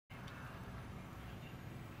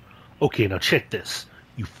Okay, now check this.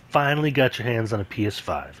 You finally got your hands on a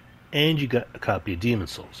PS5, and you got a copy of Demon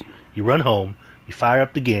Souls. You run home, you fire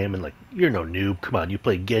up the game, and like, you're no noob. Come on, you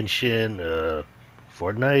play Genshin,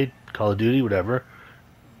 Fortnite, Call of Duty, whatever.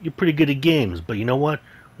 You're pretty good at games, but you know what?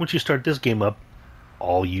 Once you start this game up,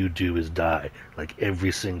 all you do is die. Like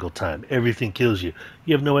every single time. Everything kills you.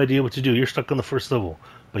 You have no idea what to do. You're stuck on the first level.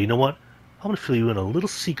 But you know what? I'm going to fill you in a little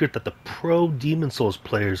secret that the pro Demon Souls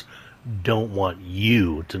players don't want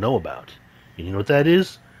you to know about. And you know what that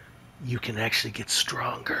is? You can actually get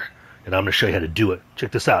stronger. And I'm going to show you how to do it. Check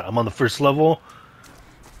this out. I'm on the first level,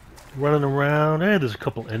 running around. Hey, there's a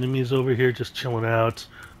couple enemies over here just chilling out.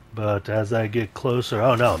 But as I get closer,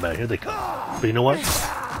 oh no, man, here they come. But you know what?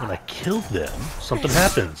 When I kill them, something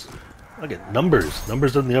happens. I get numbers.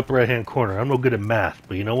 Numbers in the upper right-hand corner. I'm no good at math,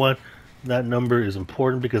 but you know what? That number is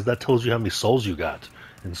important because that tells you how many souls you got.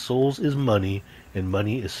 And souls is money, and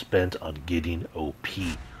money is spent on getting OP.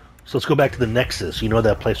 So let's go back to the Nexus. You know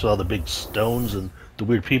that place with all the big stones and the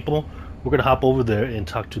weird people? We're going to hop over there and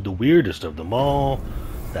talk to the weirdest of them all.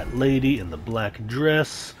 That lady in the black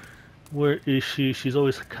dress. Where is she? She's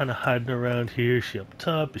always kind of hiding around here. Is she up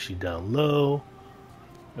top? Is she down low?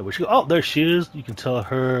 Where she go? Oh, there she is. You can tell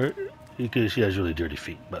her because she has really dirty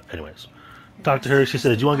feet. But anyways, talk to her. She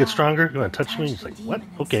said, "Do you want to get stronger? You want to touch me?" He's like, "What?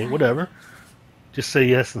 Okay, whatever." Just say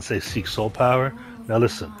yes and say seek soul power. Now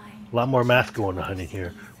listen, a lot more math going on in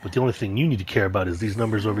here. But the only thing you need to care about is these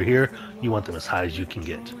numbers over here. You want them as high as you can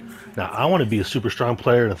get. Now I want to be a super strong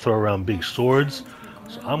player and throw around big swords.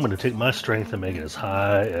 So I'm going to take my strength and make it as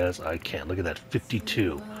high as I can. Look at that,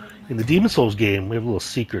 52. In the Demon Souls game, we have a little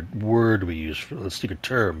secret word we use, for a secret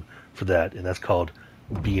term for that, and that's called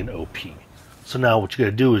being OP. So now what you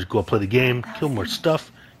got to do is go play the game, kill more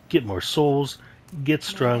stuff, get more souls, get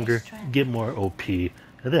stronger, get more OP, and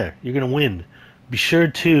there, you're going to win. Be sure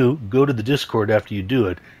to go to the Discord after you do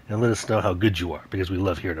it and let us know how good you are, because we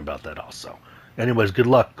love hearing about that also. Anyways, good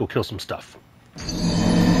luck. Go kill some stuff.